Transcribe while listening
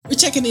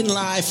checking in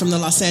live from the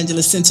Los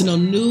Angeles Sentinel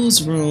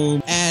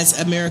newsroom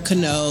as America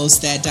knows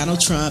that Donald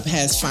Trump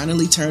has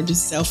finally turned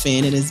himself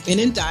in and has been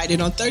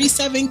indicted on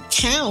 37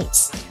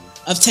 counts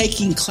of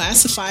taking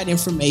classified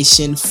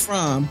information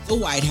from the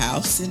White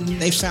House. And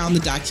they found the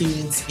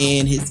documents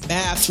in his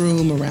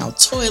bathroom, around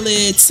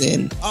toilets,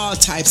 and all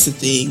types of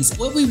things.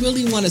 What we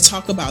really want to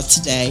talk about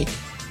today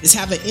is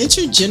have an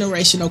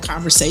intergenerational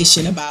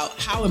conversation about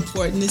how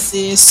important this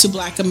is to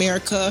Black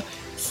America,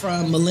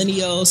 from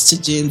millennials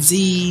to Gen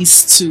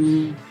Zs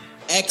to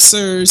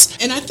Xers.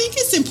 And I think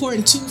it's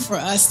important too for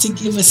us to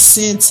give a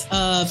sense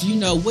of,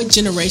 what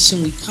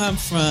generation we come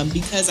from,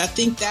 because I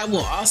think that will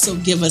also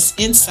give us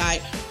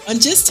insight on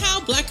just how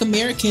Black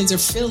Americans are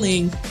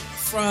feeling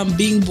from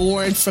being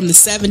born from the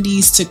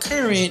 70s to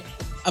current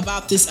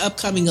about this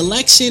upcoming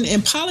election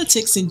and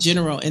politics in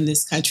general in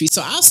this country.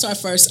 So I'll start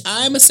first.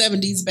 I'm a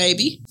 70s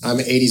baby. I'm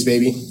an 80s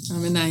baby.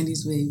 I'm a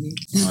 90s baby.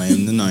 I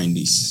am the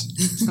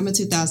 90s. I'm a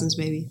 2000s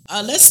baby.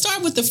 Let's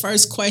start with the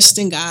first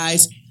question,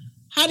 guys.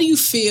 How do you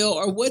feel,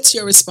 or what's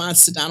your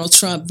response to Donald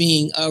Trump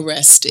being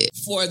arrested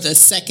for the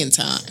second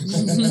time?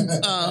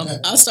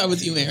 I'll start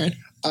with you, Aaron.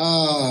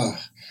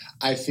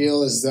 I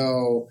feel as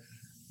though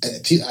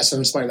I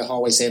saw somebody in the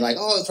hallway say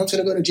Trump's going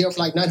to go to jail for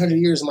 900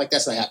 years. I'm like,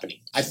 that's not happening.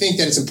 I think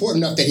that it's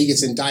important enough that he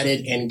gets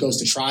indicted and goes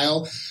to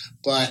trial,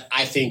 but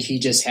I think he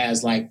just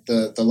has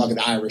the luck of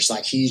the Irish.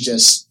 He's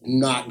just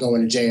not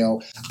going to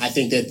jail. I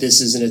think that this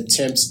is an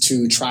attempt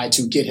to try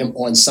to get him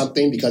on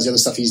something because the other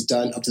stuff he's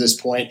done up to this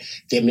point,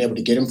 they've been able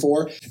to get him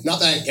for. And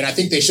I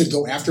think they should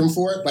go after him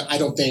for it, but I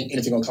don't think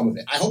anything will come of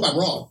it. I hope I'm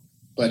wrong,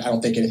 but I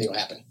don't think anything will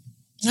happen.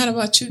 How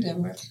about you,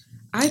 Denver?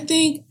 I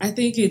think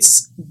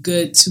it's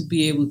good to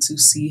be able to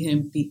see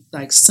him be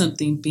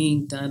something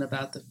being done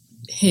about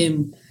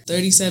him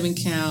 37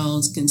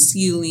 counts,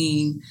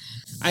 concealing.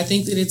 I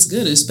think that it's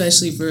good,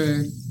 especially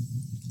for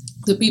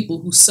the people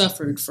who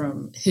suffered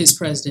from his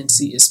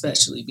presidency,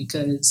 especially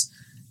because,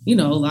 a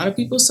lot of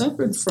people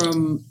suffered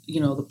from,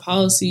 the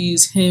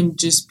policies, him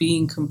just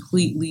being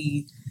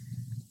completely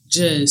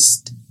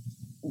just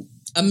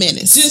a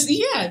menace.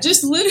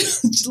 Just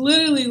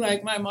literally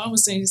like my mom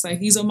was saying,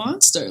 he's a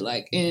monster.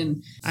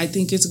 And I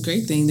think it's a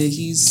great thing that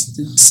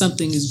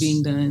something is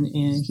being done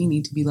and he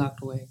needs to be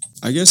locked away.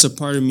 I guess a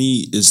part of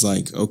me is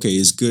okay,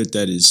 it's good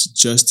that it's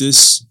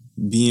justice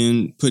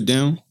being put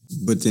down,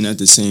 but then at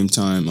the same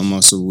time, I'm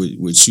also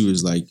with you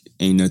is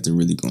ain't nothing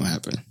really gonna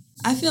happen.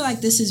 I feel like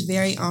this is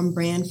very on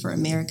brand for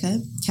America,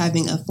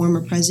 having a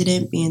former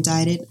president be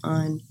indicted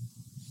on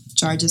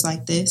charges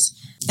like this.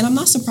 And I'm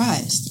not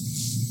surprised.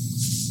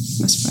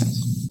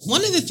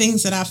 One of the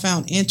things that I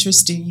found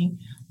interesting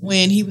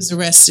when he was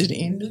arrested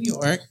in New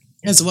York,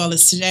 as well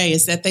as today,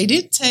 is that they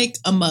did take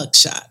a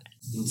mugshot.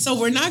 So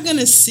we're not going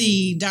to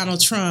see Donald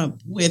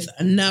Trump with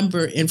a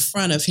number in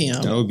front of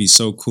him. That would be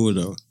so cool,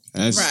 though.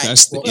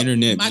 That's the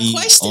internet. My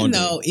question,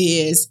 though,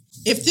 is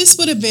if this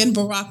would have been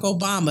Barack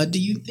Obama,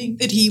 do you think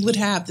that he would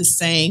have the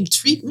same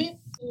treatment?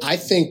 I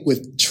think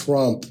with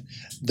Trump,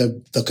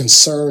 the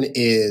concern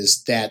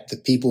is that the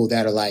people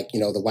that are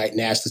the white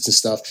nationalists and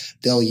stuff,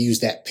 they'll use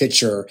that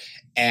picture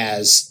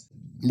as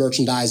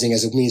merchandising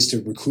as a means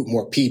to recruit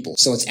more people.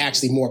 So it's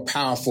actually more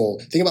powerful.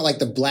 Think about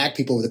the black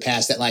people of the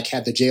past that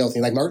had the jail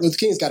thing. Martin Luther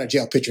King's got a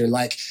jail picture and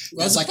Rosa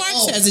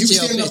Parks has a he was jail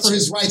standing up picture for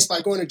his rights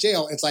by going to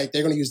jail. It's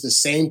they're going to use the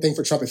same thing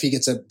for Trump if he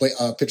gets a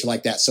picture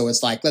like that. So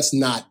it's let's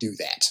not do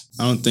that.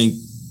 I don't think,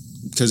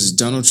 because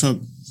Donald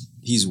Trump,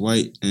 he's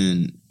white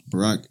and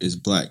Barack is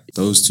black.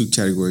 Those two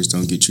categories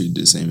don't get treated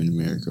the same in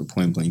America,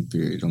 point blank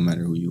period, no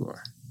matter who you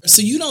are.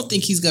 So you don't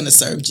think he's going to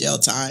serve jail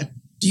time?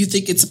 Do you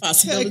think it's a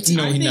possibility?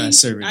 No, he's not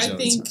serving jail time. I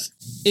think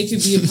it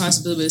could be a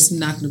possibility, but it's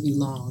not going to be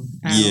long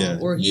at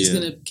all. Or he's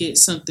going to get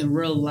something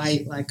real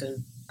light, I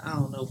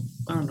don't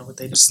know what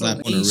they do. Slap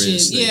on the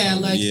wrist.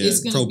 It's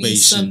going to be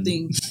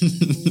something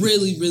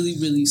really, really,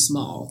 really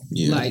small.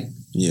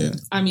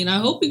 I mean, I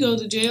hope he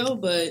goes to jail,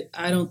 but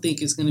I don't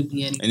think it's going to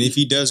be anything. And if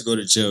he does go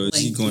to jail,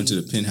 he's going to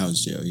the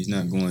penthouse jail. He's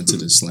not going to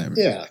the slammer.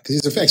 Yeah,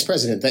 because he's an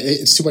ex-president.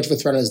 It's too much of a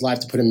threat on his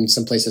life to put him in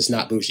some place that's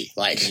not bougie.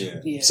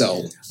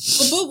 So.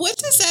 But what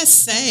does that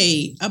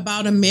say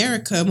about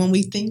America when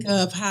we think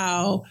of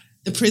how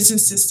the prison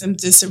system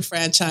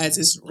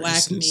disenfranchises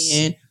Black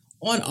men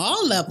on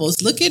all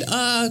levels? Look at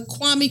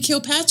Kwame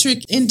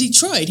Kilpatrick in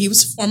Detroit. He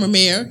was a former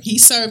mayor. He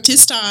served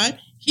his time.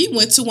 He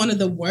went to one of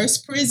the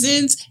worst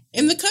prisons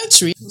in the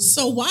country.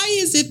 So why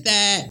is it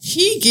that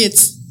he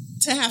gets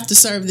to have to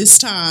serve this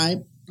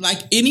time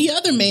like any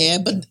other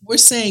man, but we're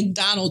saying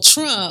Donald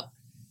Trump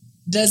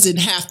doesn't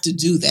have to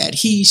do that?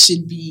 He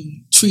should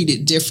be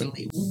treated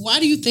differently. Why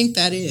do you think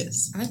that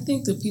is? I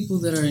think the people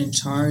that are in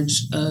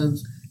charge of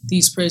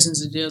these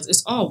prisons and jails,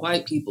 it's all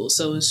white people.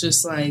 So it's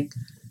just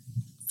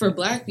for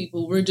Black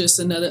people, we're just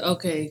another,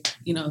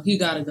 you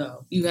gotta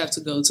go. You have to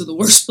go to the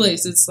worst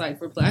place. It's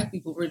for Black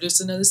people, we're just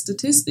another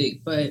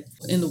statistic. But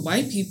and the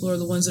white people are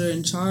the ones that are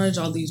in charge,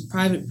 all these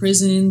private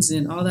prisons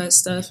and all that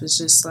stuff. It's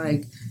just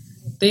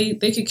they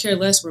could care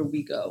less where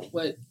we go.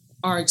 What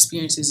our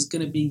experience is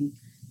going to be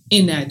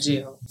in that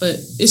jail. But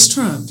it's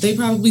Trump. They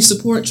probably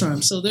support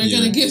Trump, so they're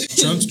going to give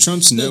him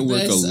Trump's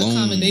network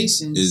alone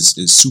is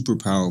super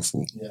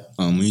powerful. Yeah.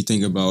 When you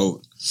think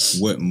about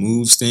what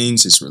moves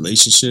things, it's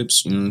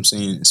relationships. You know what I'm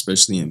saying?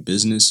 Especially in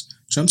business,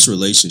 Trump's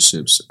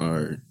relationships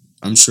are.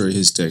 I'm sure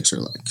his decks are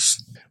like.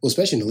 Well,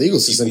 especially in the legal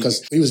system, because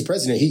when he was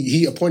president,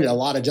 he appointed a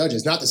lot of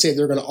judges. Not to say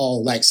they're going to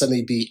all like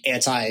suddenly be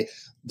anti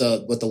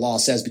what the law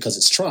says because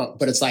it's Trump,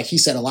 but it's like he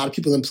set a lot of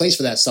people in place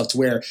for that stuff to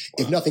where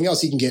if nothing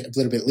else, he can get a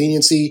little bit of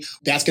leniency.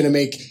 That's going to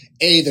make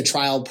the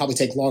trial probably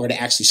take longer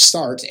to actually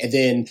start. And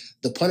then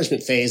the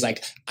punishment phase,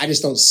 like I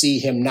just don't see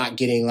him not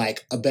getting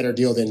like a better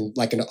deal than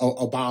like an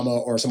Obama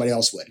or somebody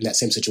else would in that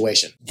same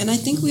situation. And I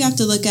think we have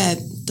to look at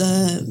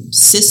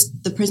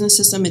the prison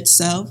system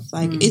itself.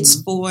 Like it's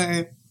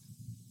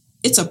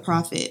a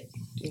profit.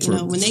 You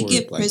know, when they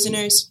get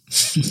prisoners,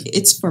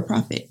 it's for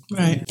profit.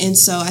 Right. And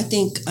so I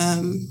think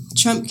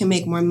Trump can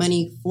make more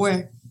money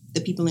for the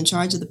people in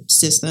charge of the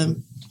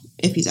system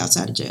if he's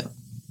outside of jail.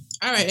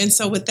 All right. And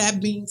so with that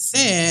being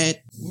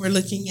said, we're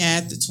looking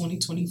at the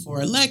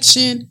 2024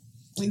 election.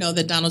 We know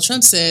that Donald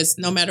Trump says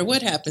no matter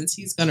what happens,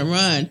 he's going to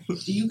run.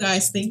 Do you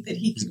guys think that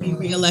he can be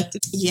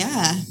reelected?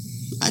 Yeah,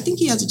 I think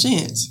he has a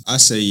chance. I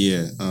say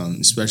yeah,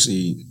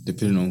 especially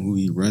depending on who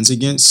he runs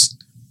against.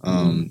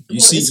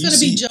 It's going to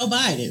be Joe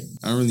Biden.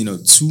 I don't really know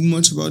too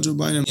much about Joe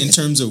Biden in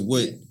terms of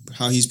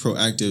how he's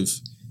proactive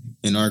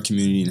in our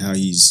community and how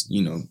he's,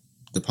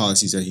 the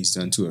policies that he's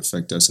done to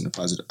affect us in a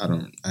positive. I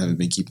haven't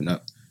been keeping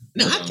up.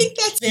 Now, I think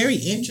that's very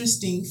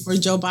interesting for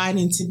Joe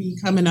Biden to be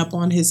coming up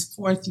on his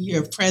 4th year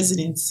of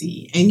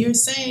presidency. And you're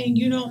saying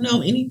you don't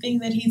know anything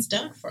that he's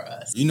done for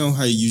us. You know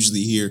how you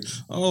usually hear,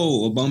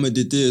 oh, Obama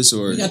did this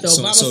or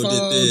so-and-so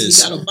did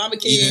this. You got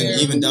Obamacare.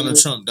 Even Donald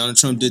Trump. Donald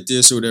Trump did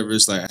this or whatever.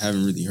 It's like I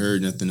haven't really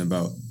heard nothing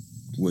about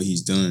what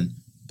he's done.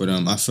 But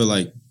I feel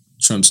like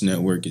Trump's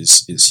network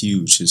is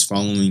huge. His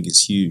following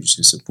is huge.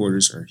 His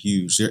supporters are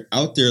huge. They're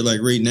out there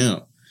like right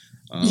now.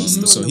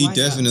 So he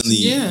definitely,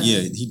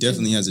 he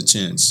definitely has a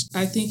chance.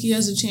 I think he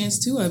has a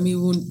chance too. I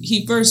mean, when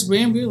he first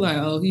ran, we were like,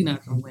 "Oh, he's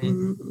not gonna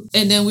win,"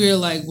 and then we were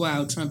like,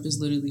 "Wow, Trump is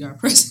literally our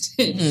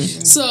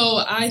president."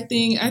 So I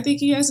think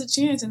he has a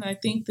chance, and I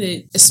think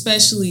that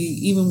especially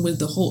even with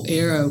the whole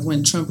era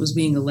when Trump was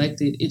being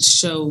elected, it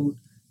showed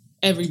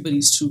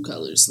everybody's true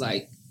colors,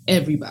 like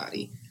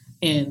everybody,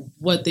 and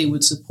what they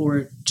would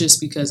support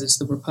just because it's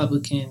the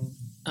Republican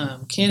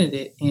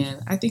candidate.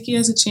 And I think he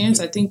has a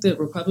chance. I think that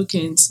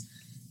Republicans.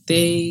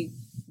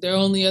 Their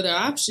only other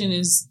option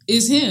is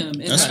him.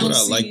 And that's what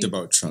I liked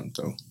about Trump,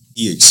 though.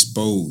 He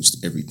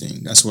exposed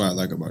everything. That's what I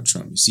like about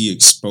Trump. Is he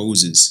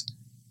exposes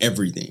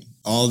everything.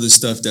 All the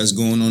stuff that's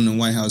going on in the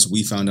White House,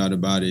 we found out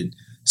about it.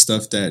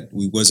 Stuff that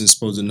we wasn't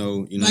supposed to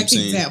know. You know what I'm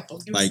saying?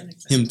 Like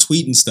him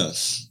tweeting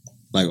stuff.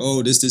 Like,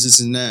 oh, this,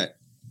 and that.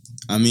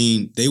 I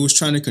mean, they was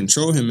trying to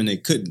control him and they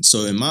couldn't.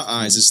 So in my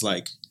eyes, it's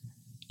like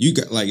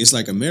it's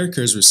like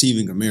America is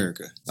receiving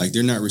America. Like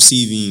they're not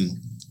receiving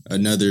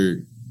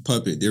another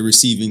puppet. They're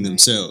receiving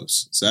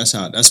themselves. So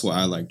that's why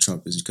I like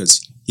Trump, is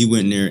because he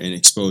went in there and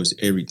exposed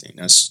everything.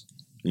 That's,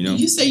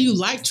 You say you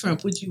like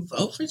Trump. Would you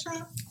vote for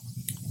Trump?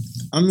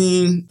 I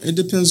mean, it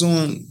depends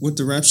on what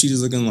the rap sheet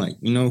is looking like.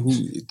 Who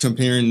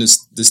comparing the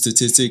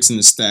statistics and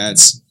the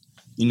stats,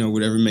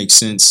 whatever makes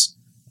sense.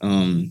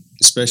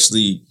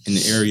 Especially in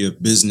the area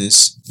of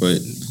business, but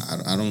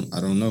I don't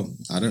know.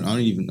 I don't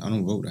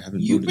vote. I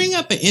haven't voted. You bring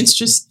up an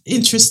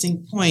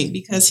interesting point,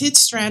 because Hit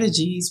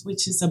Strategies,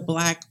 which is a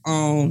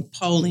Black-owned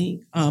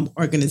polling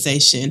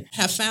organization,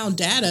 have found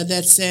data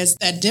that says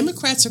that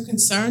Democrats are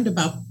concerned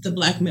about the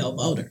Black male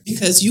voter,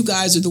 because you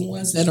guys are the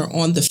ones that are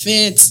on the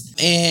fence,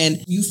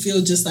 and you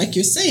feel just like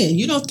you're saying.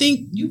 You don't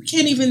think you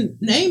can't even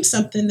name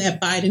something that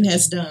Biden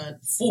has done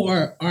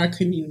for our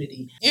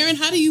community. Aaron,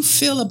 how do you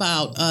feel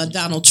about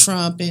Donald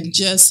Trump and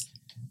just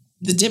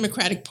the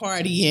Democratic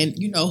Party and,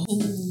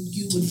 who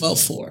you would vote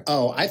for?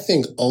 Oh, I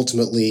think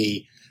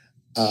ultimately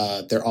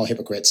they're all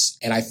hypocrites.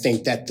 And I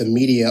think that the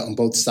media on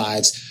both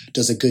sides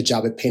does a good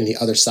job at painting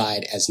the other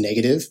side as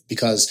negative,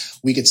 because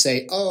we could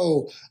say,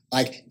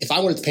 like if I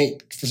wanted to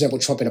paint, for example,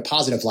 Trump in a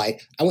positive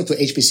light, I went to an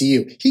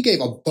HBCU. He gave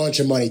a bunch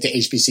of money to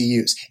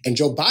HBCUs. And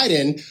Joe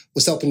Biden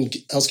was helping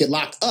us get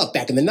locked up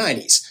back in the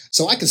 90s.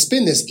 So I could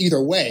spin this either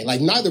way.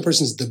 Like neither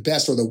person's the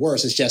best or the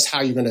worst. It's just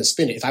how you're going to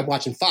spin it. If I'm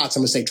watching Fox,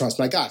 I'm going to say Trump's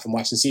my guy. If I'm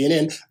watching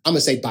CNN, I'm going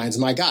to say Biden's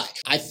my guy.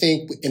 I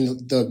think in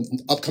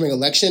the upcoming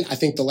election, I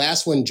think the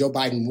last one, Joe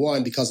Biden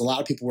won because a lot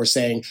of people were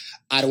saying,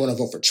 I don't want to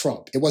vote for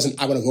Trump. It wasn't,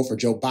 I want to vote for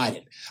Joe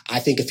Biden. I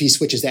think if he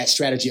switches that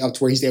strategy up to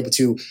where he's able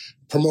to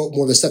promote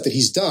more of the stuff that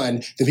he's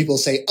done, then people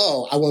say,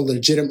 oh, I want to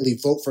legitimately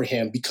vote for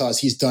him because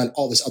he's done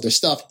all this other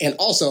stuff. And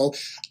also,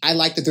 I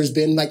like that there's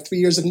been like 3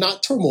 years of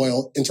not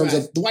turmoil in terms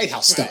of the White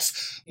House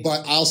stuff.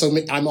 But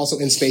I'm also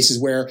in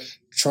spaces where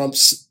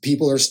Trump's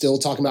people are still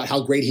talking about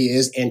how great he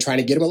is and trying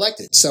to get him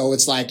elected. So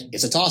it's like,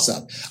 it's a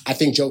toss-up. I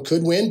think Joe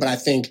could win, but I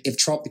think if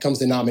Trump becomes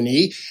the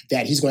nominee,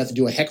 that he's going to have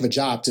to do a heck of a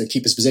job to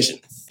keep his position.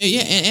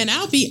 Yeah, and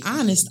I'll be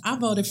honest, I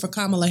voted for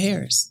Kamala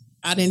Harris.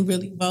 I didn't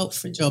really vote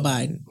for Joe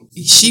Biden.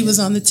 She was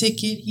on the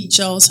ticket. He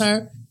chose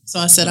her. So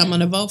I said, I'm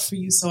going to vote for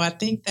you. So I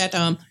think that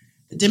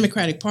the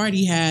Democratic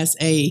Party has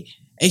a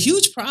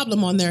huge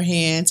problem on their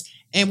hands.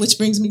 And which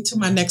brings me to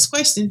my next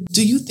question.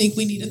 Do you think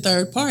we need a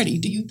third party?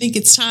 Do you think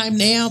it's time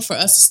now for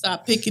us to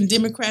stop picking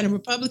Democrat and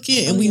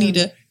Republican and we need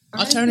an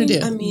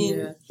alternative?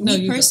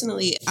 Me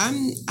personally, I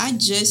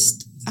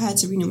had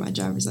to renew my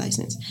driver's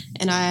license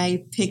and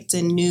I picked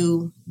a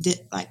new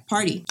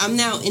party. I'm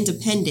now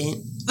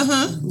independent.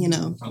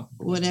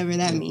 Whatever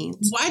that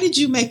means. Why did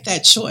you make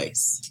that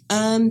choice?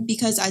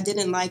 Because I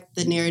didn't like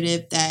the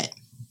narrative that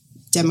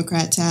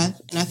Democrats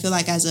have. And I feel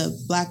like as a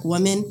Black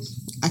woman,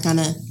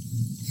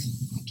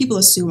 people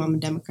assume I'm a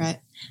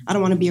Democrat. I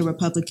don't want to be a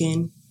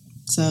Republican.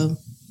 So,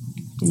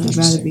 I'd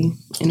rather be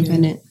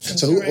independent. Yeah.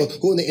 So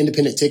who in the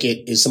independent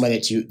ticket is somebody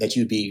that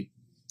you'd be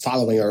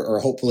following or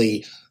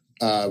hopefully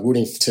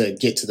rooting to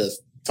get to the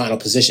final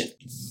position?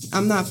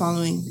 I'm not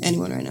following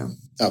anyone right now.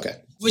 Okay.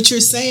 What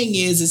you're saying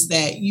is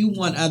that you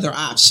want other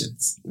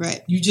options.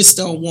 Right. You just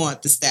don't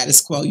want the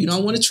status quo. You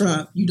don't want a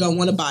Trump. You don't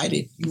want a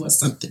Biden. You want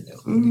something new.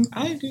 Mm-hmm.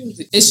 I agree with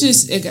you. It's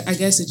just, I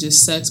guess it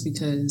just sucks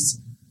because,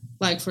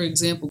 like, for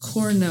example,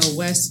 Cornel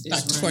West is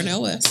running.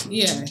 Cornel West.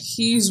 Yeah,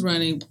 he's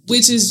running,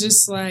 which is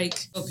just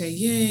like, okay,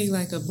 yay,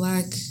 like a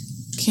Black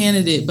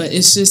candidate. But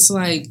it's just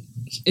like,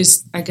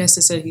 I guess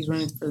it said he's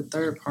running for the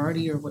third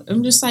party or what.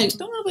 I'm just like,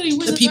 don't nobody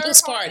win the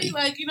People's third party.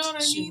 Party. Like, you know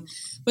what I mean?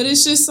 But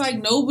it's just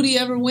like nobody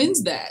ever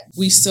wins that.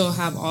 We still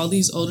have all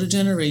these older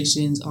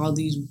generations, all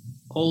these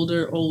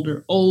older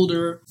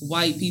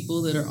white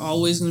people that are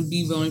always going to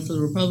be voting for the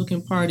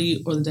Republican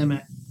Party or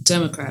the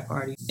Democrat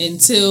Party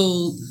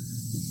until,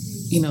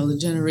 the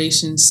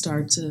generations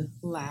start to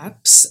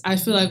lapse. I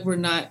feel like we're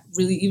not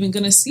really even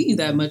going to see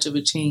that much of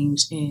a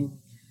change in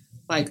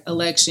like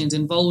elections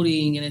and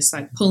voting, and it's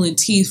like pulling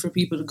teeth for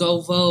people to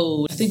go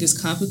vote. I think it's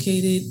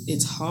complicated.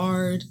 It's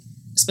hard,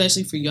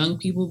 especially for young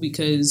people,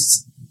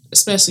 because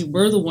especially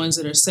we're the ones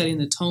that are setting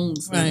the tone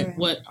for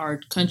what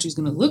our country's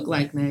going to look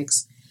like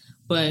next,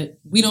 but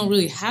we don't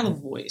really have a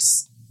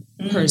voice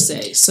per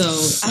se. So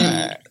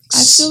I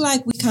feel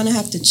like we kind of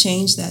have to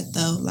change that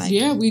though. Like,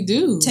 yeah, we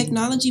do.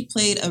 Technology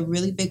played a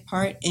really big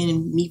part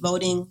in me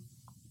voting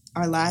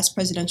our last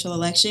presidential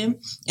election,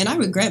 and I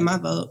regret my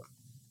vote.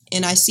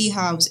 And I see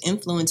how I was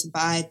influenced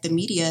by the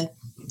media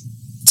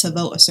to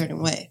vote a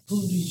certain way. Who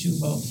did you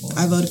vote for?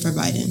 I voted for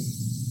Biden.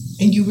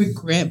 And you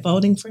regret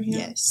voting for him?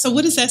 Yes. So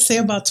what does that say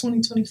about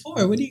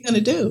 2024? What are you going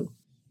to do?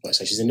 Well,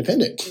 so she's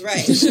independent.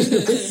 Right.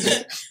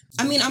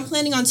 I mean, I'm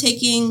planning on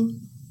taking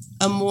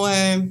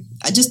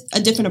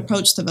a different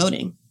approach to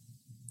voting.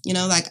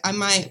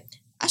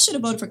 I should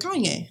have voted for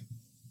Kanye.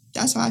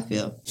 That's how I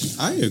feel.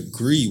 I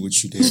agree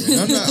with you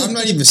there. I'm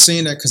not even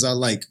saying that because I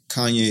like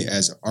Kanye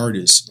as an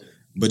artist,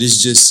 but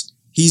it's just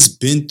he's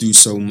been through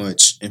so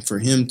much, and for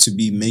him to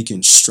be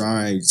making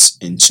strides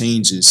and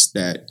changes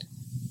that,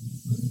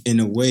 in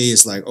a way,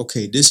 it's like,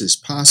 okay, this is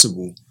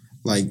possible.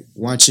 Like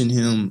watching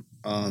him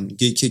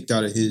get kicked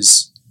out of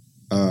his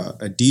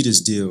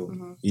Adidas deal,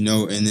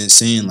 and then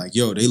saying like,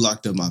 yo, they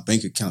locked up my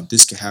bank account.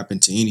 This could happen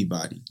to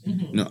anybody.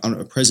 Mm-hmm.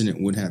 A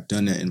president wouldn't have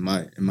done that in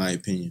my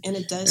opinion. And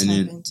it does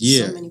happen to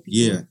so many people.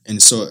 Yeah.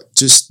 And so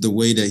just the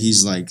way that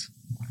he's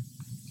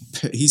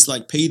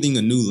like paving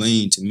a new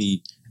lane to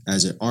me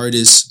as an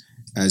artist,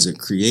 as a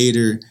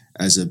creator,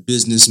 as a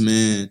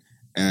businessman,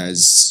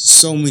 as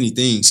so many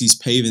things. He's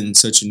paving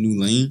such a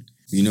new lane.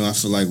 I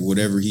feel like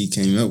whatever he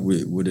came up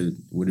with would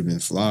have been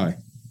fly.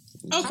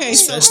 Okay,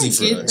 especially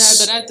I get that,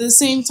 but at the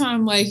same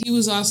time, like he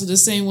was also the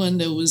same one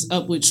that was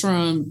up with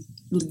Trump,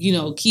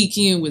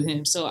 kikiing with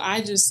him. So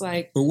I just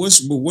like. But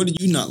what do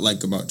you not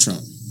like about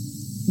Trump?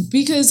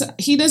 Because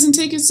he doesn't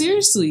take it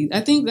seriously.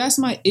 I think that's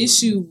my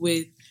issue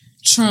with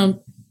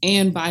Trump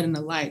and Biden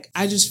alike.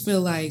 I just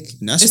feel like,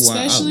 and that's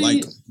why I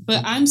like him.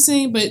 But I'm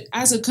saying,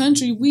 as a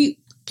country,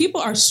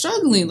 people are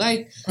struggling.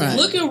 Like,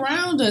 Look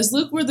around us.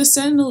 Look where the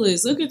Sentinel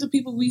is. Look at the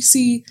people we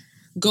see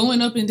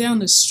going up and down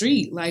the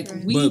street. Like,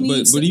 But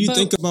do you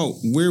think about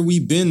where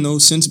we've been though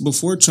since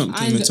before Trump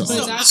came into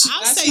office?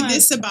 I'll say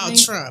this about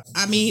Trump.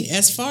 I mean,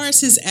 as far as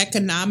his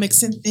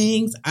economics and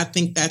things, I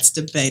think that's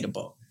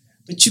debatable.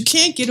 But you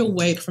can't get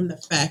away from the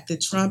fact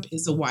that Trump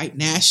is a white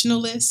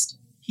nationalist.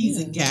 He's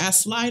a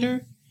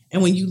gaslighter.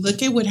 And when you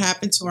look at what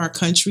happened to our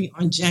country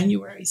on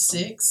January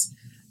 6th,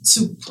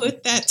 to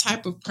put that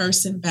type of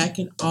person back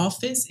in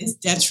office is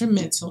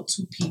detrimental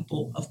to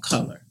people of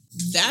color.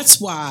 That's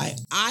why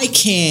I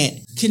can't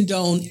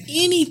condone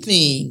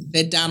anything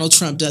that Donald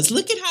Trump does.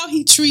 Look at how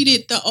he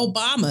treated the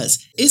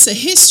Obamas. It's a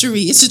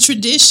history. It's a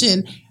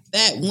tradition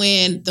that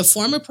when the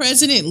former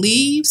president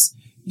leaves,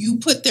 you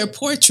put their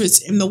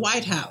portraits in the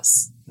White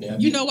House. Yeah.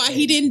 You know why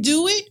he didn't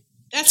do it?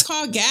 That's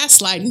called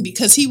gaslighting,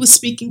 because he was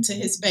speaking to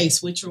his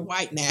base, which are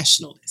white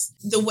nationalists.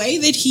 The way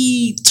that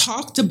he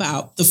talked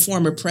about the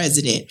former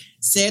president,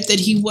 said that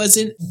he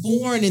wasn't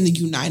born in the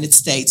United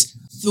States.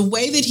 The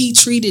way that he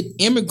treated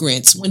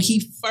immigrants when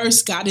he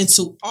first got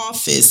into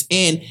office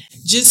and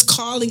just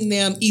calling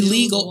them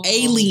illegal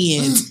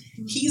aliens.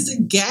 He's a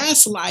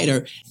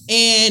gaslighter,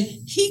 and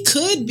he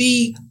could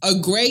be a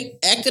great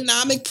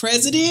economic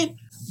president,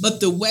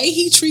 but the way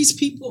he treats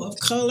people of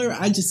color,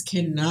 I just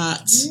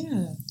cannot.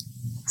 Yeah.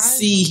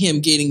 see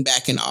him getting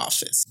back in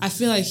office. I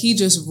feel like he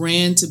just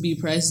ran to be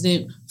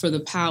president for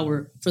the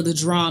power, for the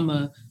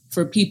drama,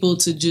 for people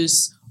to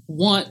just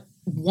want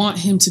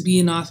him to be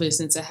in office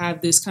and to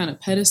have this kind of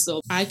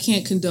pedestal. I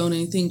can't condone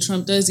anything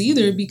Trump does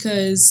either,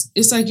 because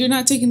it's like, you're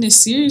not taking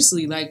this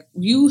seriously. Like,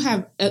 you're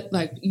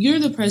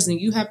the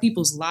president. You have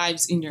people's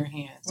lives in your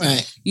hands.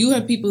 Right. You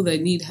have people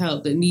that need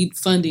help, that need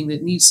funding,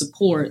 that need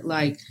support.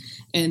 Like,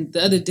 and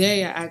the other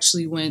day I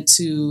actually went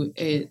to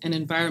an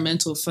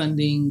environmental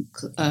funding,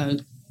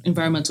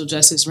 environmental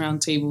justice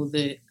roundtable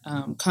that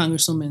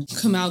Congresswoman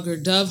Kamal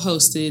Dove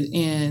hosted.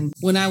 And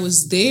when I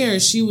was there,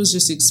 she was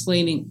just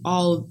explaining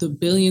all of the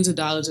billions of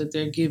dollars that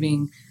they're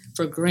giving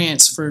for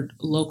grants for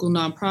local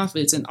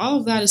nonprofits. And all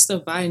of that is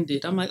stuff Biden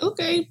did. I'm like,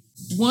 okay,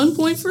 1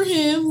 point for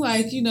him,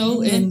 like, you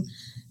know, and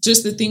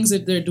just the things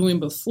that they're doing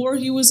before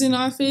he was in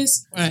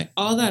office, right?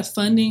 All that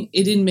funding,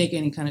 it didn't make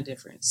any kind of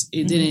difference.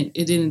 It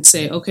didn't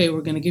say, okay,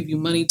 we're going to give you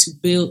money to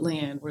build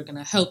land. We're going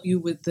to help you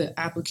with the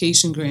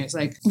application grants.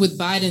 Like with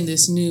Biden,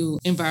 this new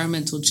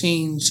Environmental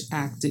Change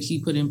Act that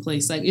he put in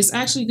place, like it's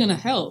actually going to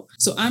help.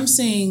 So I'm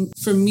saying,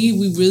 for me,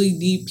 we really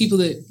need people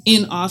that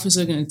in office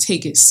are going to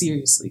take it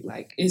seriously.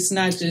 Like, it's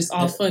not just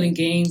all fun and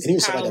games,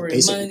 and power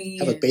and money.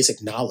 Have a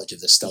basic knowledge of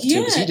this stuff too.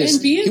 Yeah,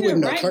 He wouldn't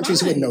know countries.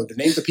 He wouldn't know the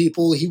names of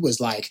people. He was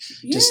like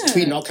just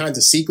tweeting all kinds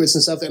of secrets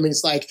and stuff. I mean,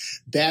 it's like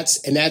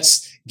that's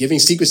giving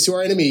secrets to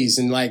our enemies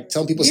and like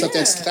telling people stuff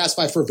that's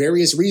classified for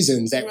various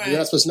reasons that we're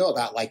not supposed to know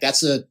about. Like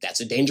that's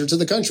a danger to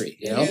the country.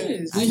 You know,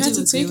 we have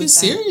to take it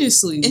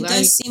seriously. It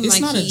does seem it's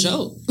like not a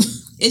joke.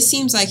 It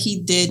seems like he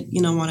did,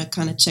 want to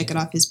kind of check it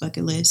off his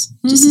bucket list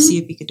just to see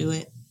if he could do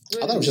it.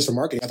 I thought it was just for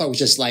marketing. I thought it was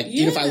just like,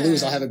 even if I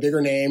lose, I'll have a bigger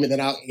name, and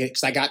then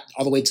because I got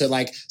all the way to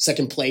like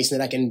second place,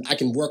 and then I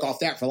can work off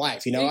that for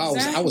life. You know,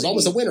 exactly. I was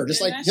almost a winner,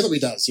 just like Hillary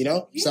does. You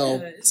know, so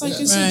it's like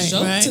it's a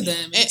joke to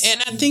them.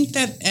 And I think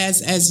that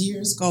as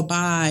years go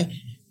by,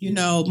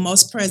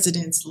 most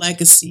presidents'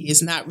 legacy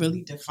is not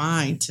really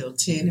defined till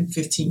 10 and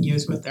 15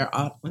 years when they're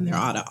out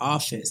of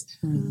office.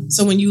 Mm-hmm.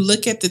 So when you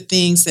look at the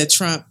things that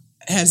Trump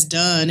has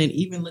done, and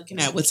even looking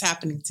at what's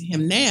happening to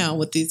him now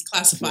with these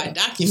classified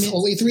documents,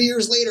 only 3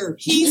 years later,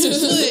 he's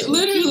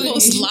put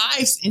people's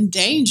lives in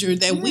danger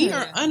that we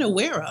are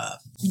unaware of.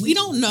 We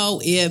don't know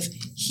if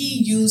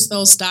he used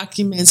those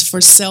documents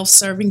for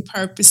self-serving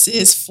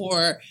purposes,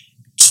 for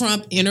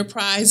Trump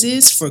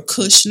enterprises, for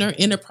Kushner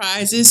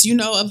enterprises.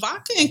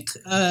 Ivanka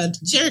and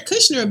Jared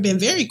Kushner have been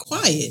very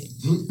quiet,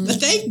 but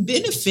they've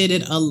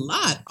benefited a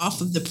lot off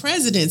of the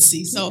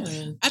presidency. So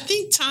I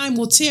think time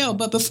will tell.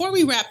 But before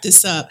we wrap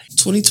this up,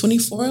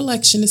 2024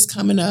 election is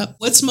coming up.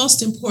 What's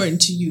most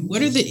important to you?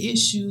 What are the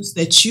issues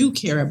that you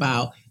care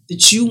about,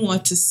 that you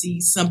want to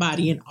see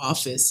somebody in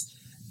office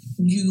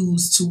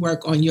use to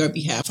work on your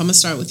behalf? I'm going to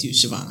start with you,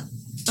 Siobhan.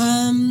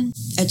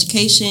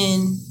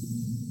 Education,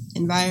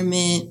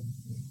 environment,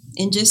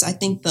 and just, I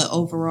think, the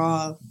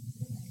overall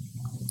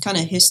kind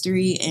of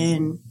history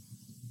and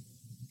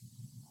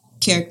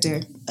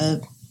character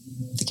of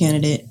the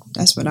candidate.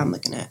 That's what I'm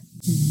looking at.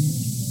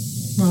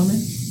 Roman?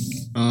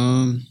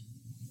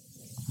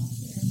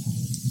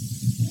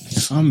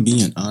 If I'm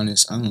being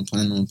honest, I don't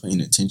plan on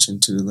paying attention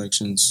to the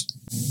elections.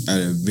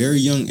 At a very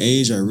young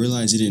age, I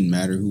realized it didn't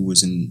matter who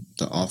was in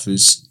the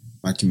office.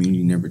 My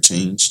community never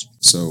changed.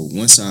 So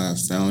once I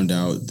found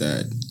out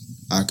that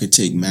I could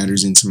take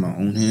matters into my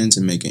own hands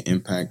and make an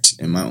impact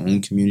in my own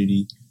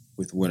community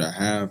with what I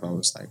have, I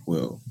was like,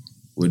 well,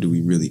 what do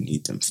we really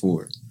need them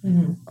for?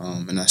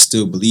 Mm-hmm. And I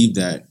still believe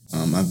that.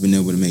 I've been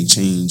able to make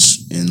change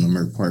in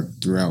Leimert Park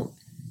throughout.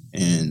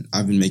 And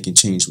I've been making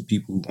change with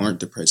people who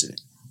aren't the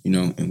president,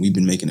 and we've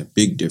been making a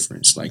big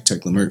difference, like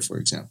Tech Leimert, for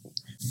example.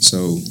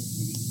 So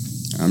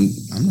I'm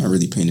not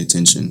really paying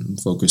attention. I'm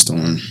focused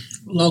on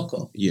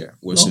local. Yeah,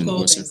 what's in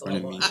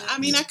front of me. I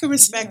mean, I can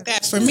respect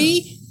that. For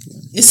me,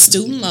 it's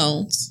student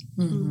loans,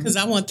 because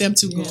I want them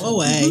to go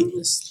away.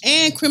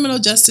 And criminal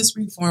justice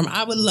reform.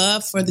 I would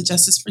love for the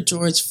Justice for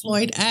George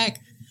Floyd Act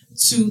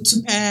to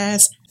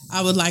pass.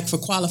 I would like for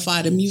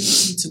qualified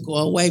immunity to go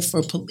away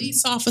for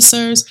police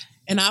officers.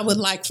 And I would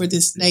like for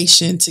this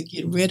nation to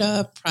get rid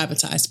of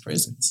privatized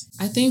prisons.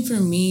 I think for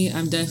me,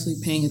 I'm definitely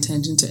paying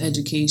attention to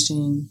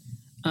education.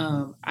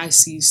 I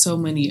see so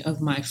many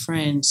of my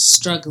friends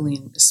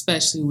struggling,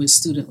 especially with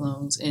student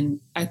loans. And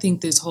I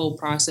think this whole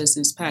process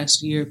this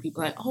past year,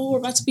 people are like, oh, we're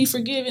about to be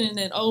forgiven. And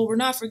then, oh, we're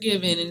not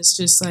forgiven. And it's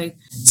just like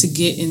to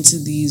get into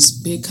these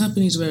big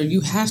companies where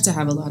you have to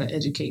have a lot of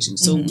education.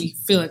 So we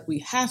feel like we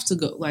have to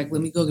go, like,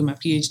 let me go get my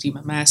PhD,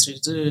 my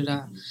master's,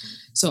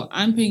 So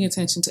I'm paying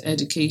attention to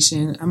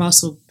education. I'm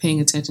also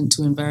paying attention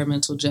to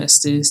environmental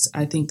justice.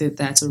 I think that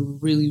that's a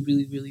really,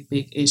 really, really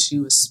big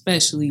issue,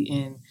 especially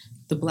in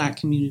the Black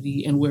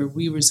community and where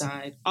we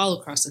reside all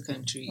across the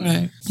country.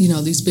 Right.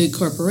 These big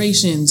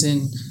corporations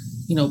and,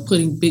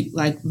 putting big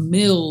like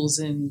mills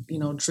and,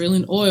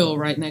 drilling oil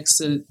right next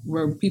to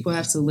where people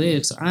have to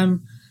live. So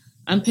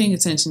I'm paying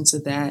attention to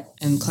that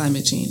and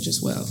climate change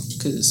as well,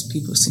 because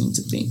people seem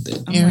to think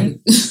that I'm right.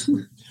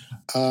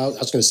 I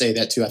was going to say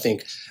that too. I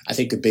think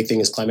the big thing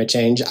is climate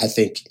change. I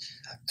think,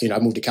 I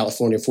moved to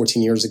California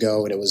 14 years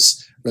ago, and it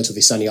was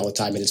relatively sunny all the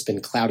time, and it's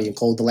been cloudy and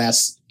cold the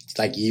last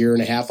like year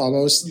and a half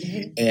almost.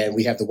 And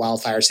we have the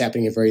wildfires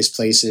happening in various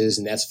places,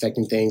 and that's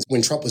affecting things.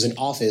 When Trump was in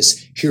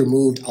office, he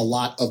removed a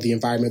lot of the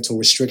environmental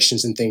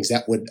restrictions and things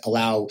that would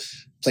allow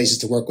places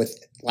to work with,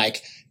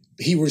 like,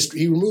 he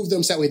removed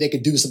them so that way they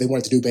could do what they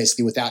wanted to do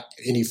basically without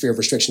any fear of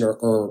restriction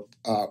or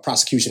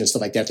prosecution and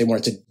stuff like that. If they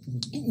wanted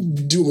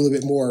to do a little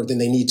bit more than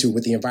they need to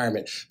with the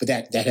environment. But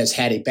that has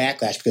had a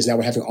backlash because now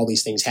we're having all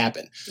these things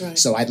happen. Right.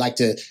 So I'd like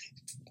to,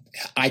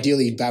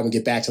 ideally, I would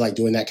get back to like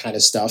doing that kind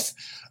of stuff.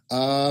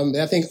 And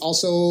I think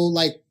also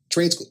like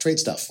trade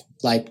stuff,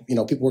 like, you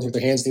know, people working with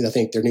their hands, things. I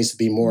think there needs to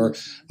be more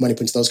money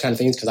put into those kind of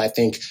things because I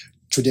think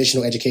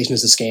traditional education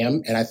is a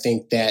scam. And I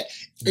think that...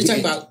 You're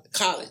talking about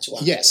college? Wow.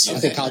 Yes. Okay. I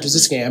think college is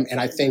a scam. And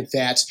I think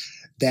that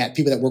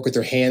people that work with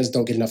their hands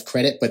don't get enough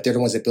credit, but they're the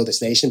ones that build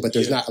this nation. But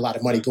there's not a lot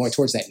of money going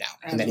towards that now.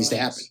 And that needs to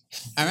happen.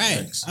 All right.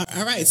 Thanks.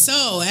 All right.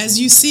 So as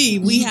you see,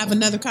 we have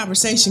another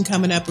conversation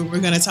coming up and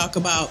we're going to talk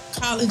about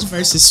college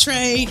versus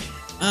trade.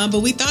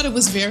 But we thought it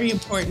was very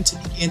important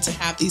to begin to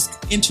have these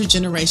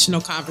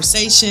intergenerational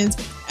conversations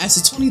as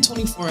the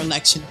 2024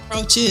 election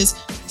approaches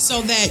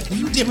so that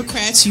you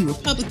Democrats, you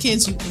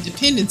Republicans, you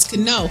independents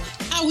can know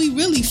how we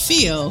really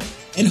feel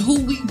and who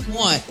we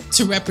want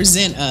to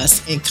represent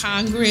us in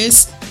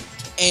Congress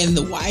and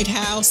the White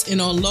House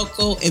and on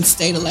local and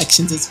state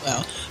elections as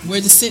well.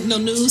 We're the Sentinel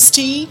News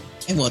team,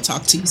 and we'll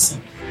talk to you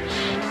soon.